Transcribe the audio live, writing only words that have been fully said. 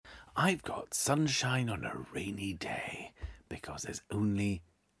I've got sunshine on a rainy day because there's only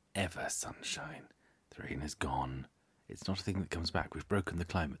ever sunshine. The rain is gone. It's not a thing that comes back. We've broken the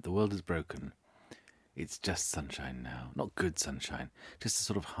climate. The world is broken. It's just sunshine now. Not good sunshine. Just a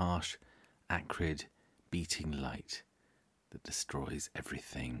sort of harsh, acrid, beating light that destroys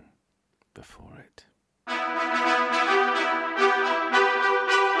everything before it.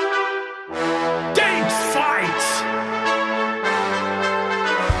 Date fight!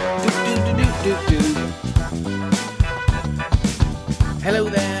 Hello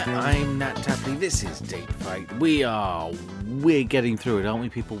there, I'm Natt Tapley. This is Date Fight. We're getting through it, aren't we,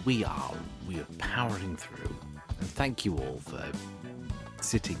 people? We are powering through. And thank you all for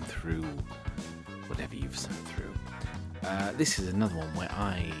sitting through whatever you've sat through. This is another one where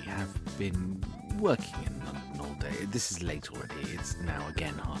I have been working in London all day. This is late already. It's now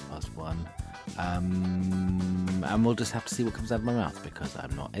again 1:30. And we'll just have to see what comes out of my mouth because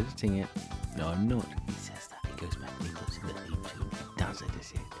I'm not editing it. No, I'm not. He says that. He goes back and he puts it in the YouTube. He does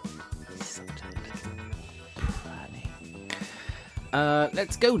edit it. He's such a little pranny.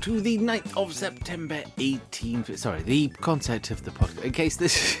 Let's go to the 9th of September, the concept of the podcast. In case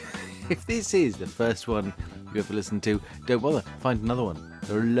if this is the first one you ever listened to, don't bother. Find another one.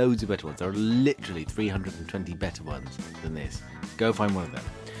 There are loads of better ones. There are literally 320 better ones than this. Go find one of them.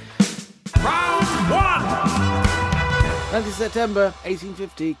 Round 1! 9th of September,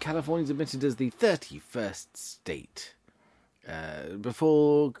 1850, California is admitted as the 31st state.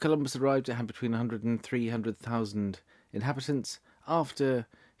 Before Columbus arrived, it had between 100 and 300,000 inhabitants. After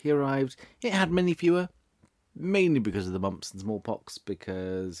he arrived, it had many fewer, mainly because of the mumps and smallpox,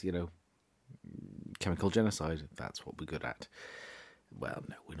 because, chemical genocide, that's what we're good at. Well,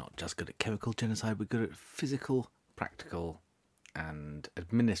 no, we're not just good at chemical genocide, we're good at physical, practical, and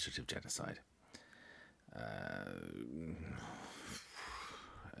administrative genocide.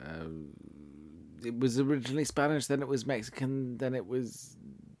 It was originally Spanish, then it was Mexican, then it was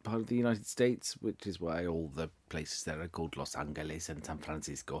part of the United States, which is why all the places there are called Los Angeles and San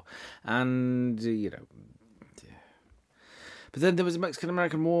Francisco. And, But then there was a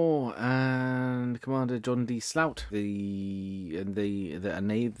Mexican-American War, and Commander John D. Slout, the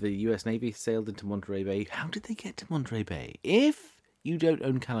U.S. Navy sailed into Monterey Bay. How did they get to Monterey Bay? If you don't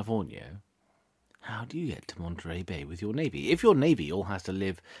own California, how do you get to Monterey Bay with your Navy? If your Navy all has to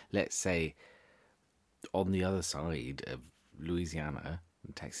live, let's say, on the other side of Louisiana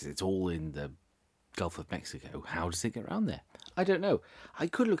and Texas, it's all in the Gulf of Mexico, how does it get around there? I don't know. I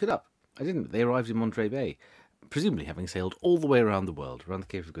could look it up. I didn't. They arrived in Monterey Bay, presumably having sailed all the way around the world, around the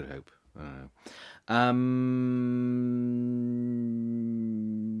Cape of Good Hope. I don't know.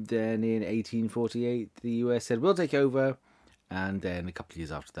 Then in 1848, the US said, we'll take over. And then a couple of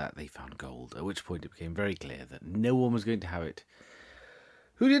years after that, they found gold, at which point it became very clear that no one was going to have it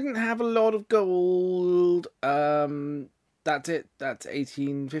who didn't have a lot of gold. That's it. That's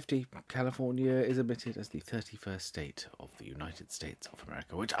 1850. California is admitted as the 31st state of the United States of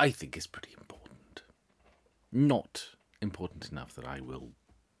America, which I think is pretty important. Not important enough that I will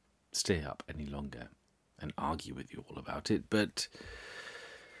stay up any longer and argue with you all about it, but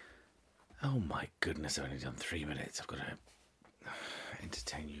oh my goodness, I've only done 3 minutes. I've got to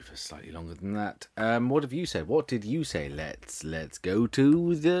entertain you for slightly longer than that. What have you said? What did you say? Let's go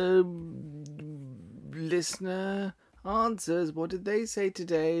to the listener answers. What did they say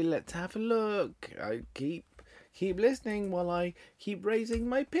today? Let's have a look. I keep listening while I keep raising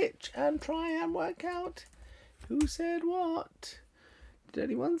my pitch and try and work out who said what. Did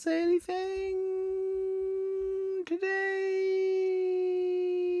anyone say anything today?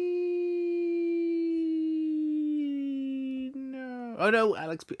 Oh no,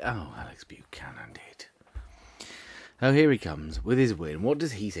 Alex Buchanan did. Oh, here he comes with his win. What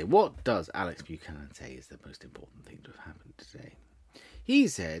does he say? What does Alex Buchanan say is the most important thing to have happened today? He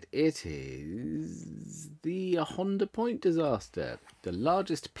said it is the Honda Point disaster, the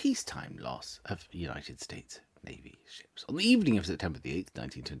largest peacetime loss of United States Navy ships. On the evening of September the 8th,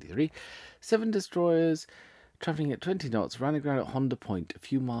 1923, 7 destroyers travelling at 20 knots ran aground at Honda Point, a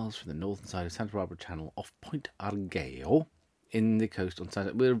few miles from the northern side of Santa Barbara Channel off Point Arguello. In the coast on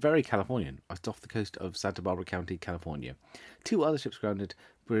Santa... We're very Californian. It's off the coast of Santa Barbara County, California. 2 other ships grounded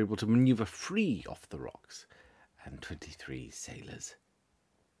were able to manoeuvre free off the rocks, and 23 sailors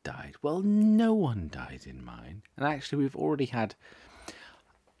died. Well, no one died in mine. And actually, we've already had...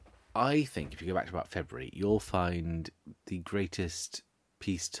 I think, if you go back to about February, you'll find the greatest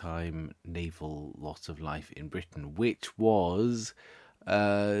peacetime naval loss of life in Britain, which was...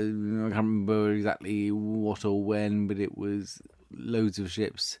 I can't remember exactly what or when, but it was loads of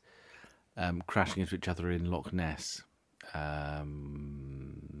ships crashing into each other in Loch Ness.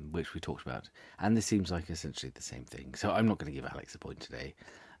 which we talked about. And this seems like essentially the same thing. So I'm not going to give Alex a point today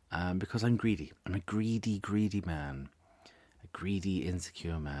because I'm greedy. I'm a greedy, greedy man. A greedy,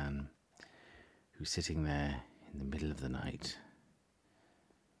 insecure man who's sitting there in the middle of the night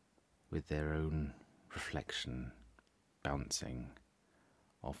with their own reflection bouncing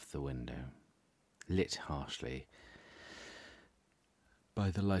off the window, lit harshly by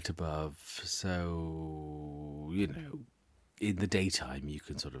the light above. So, in the daytime you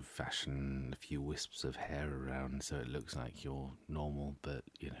can sort of fashion a few wisps of hair around so it looks like you're normal, but,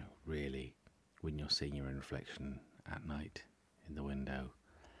 really, when you're seeing your own reflection at night in the window,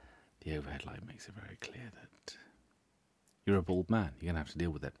 the overhead light makes it very clear that you're a bald man. You're going to have to deal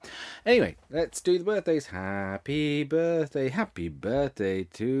with it. Anyway, let's do the birthdays. Happy birthday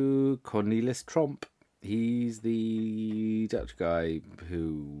to Cornelius Tromp. He's the Dutch guy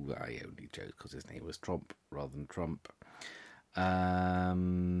who I only chose because his name was Tromp rather than Trump. Let's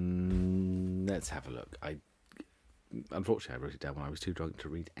have a look. Unfortunately, I wrote it down when I was too drunk to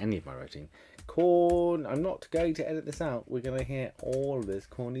read any of my writing. I'm not going to edit this out. We're going to hear all of this.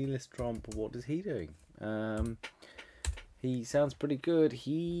 Cornelius Tromp, what is he doing? He sounds pretty good.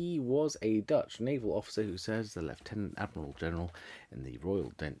 He was a Dutch naval officer who served as a Lieutenant Admiral General in the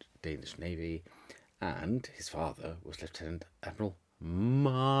Royal Danish Navy, and his father was Lieutenant Admiral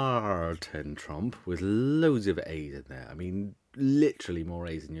Martin Tromp, with loads of A's in there. I mean, literally more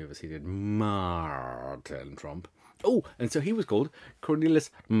A's than you ever seen in Martin Tromp. Oh, and so he was called Cornelius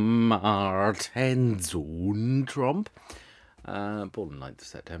Martenzoon Tromp. Born on 9th of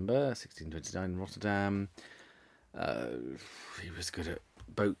September, 1629 in Rotterdam. He was good at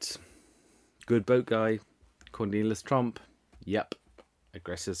boats. Good boat guy. Cornelius Tromp. Yep.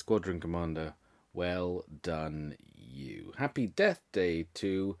 Aggressive squadron commander. Well done, you. Happy death day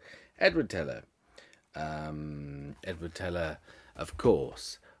to Edward Teller. Edward Teller, of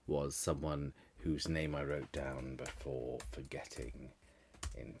course, was someone whose name I wrote down before forgetting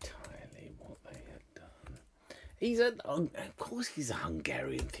entirely what they had done. Of course he's a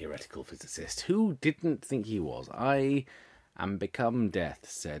Hungarian theoretical physicist. Who didn't think he was? I am become death,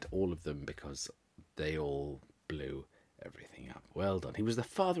 said all of them, because they all blew everything up. Well done. He was the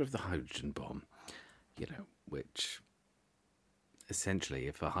father of the hydrogen bomb, which essentially,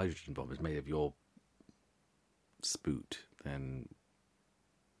 if a hydrogen bomb is made of your spoot, then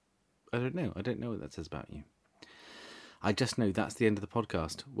I don't know. I don't know what that says about you. I just know that's the end of the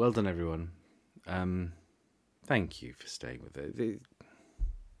podcast. Well done, everyone. Thank you for staying with it.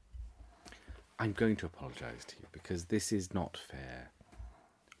 I'm going to apologise to you because this is not fair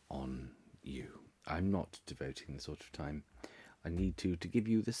on you. I'm not devoting the sort of time I need to give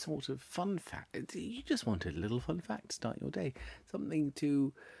you the sort of fun fact. You just wanted a little fun fact to start your day. Something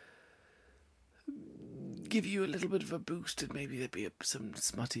to give you a little bit of a boost, and maybe there'd be some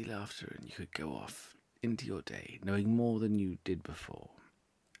smutty laughter and you could go off into your day knowing more than you did before.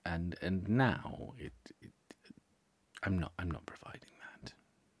 And now I'm not providing that.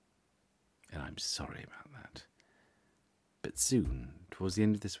 And I'm sorry about that. But soon, towards the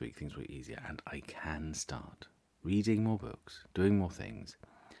end of this week, things will be easier and I can start reading more books, doing more things,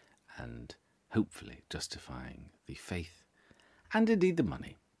 and hopefully justifying the faith and indeed the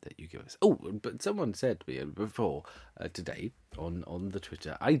money that you give us. Oh, but someone said to me before today on the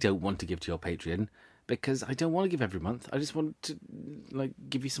Twitter, I don't want to give to your Patreon because I don't want to give every month. I just want to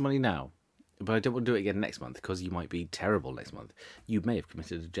give you some money now. But I don't want to do it again next month because you might be terrible next month. You may have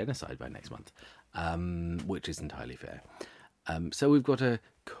committed a genocide by next month, which is entirely fair. So we've got a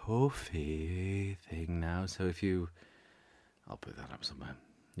coffee thing now. So I'll put that up somewhere.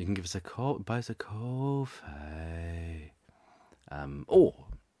 You can give us buy us a coffee. Or,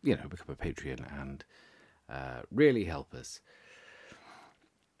 become a Patreon and really help us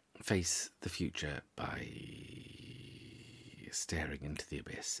face the future by staring into the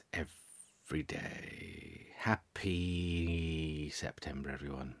abyss every day. Happy September,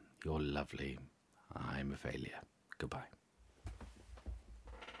 everyone. You're lovely. I'm a failure. Goodbye.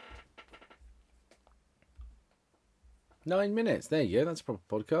 Nine minutes. There you go. That's a proper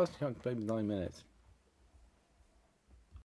podcast. You can't complain with 9 minutes.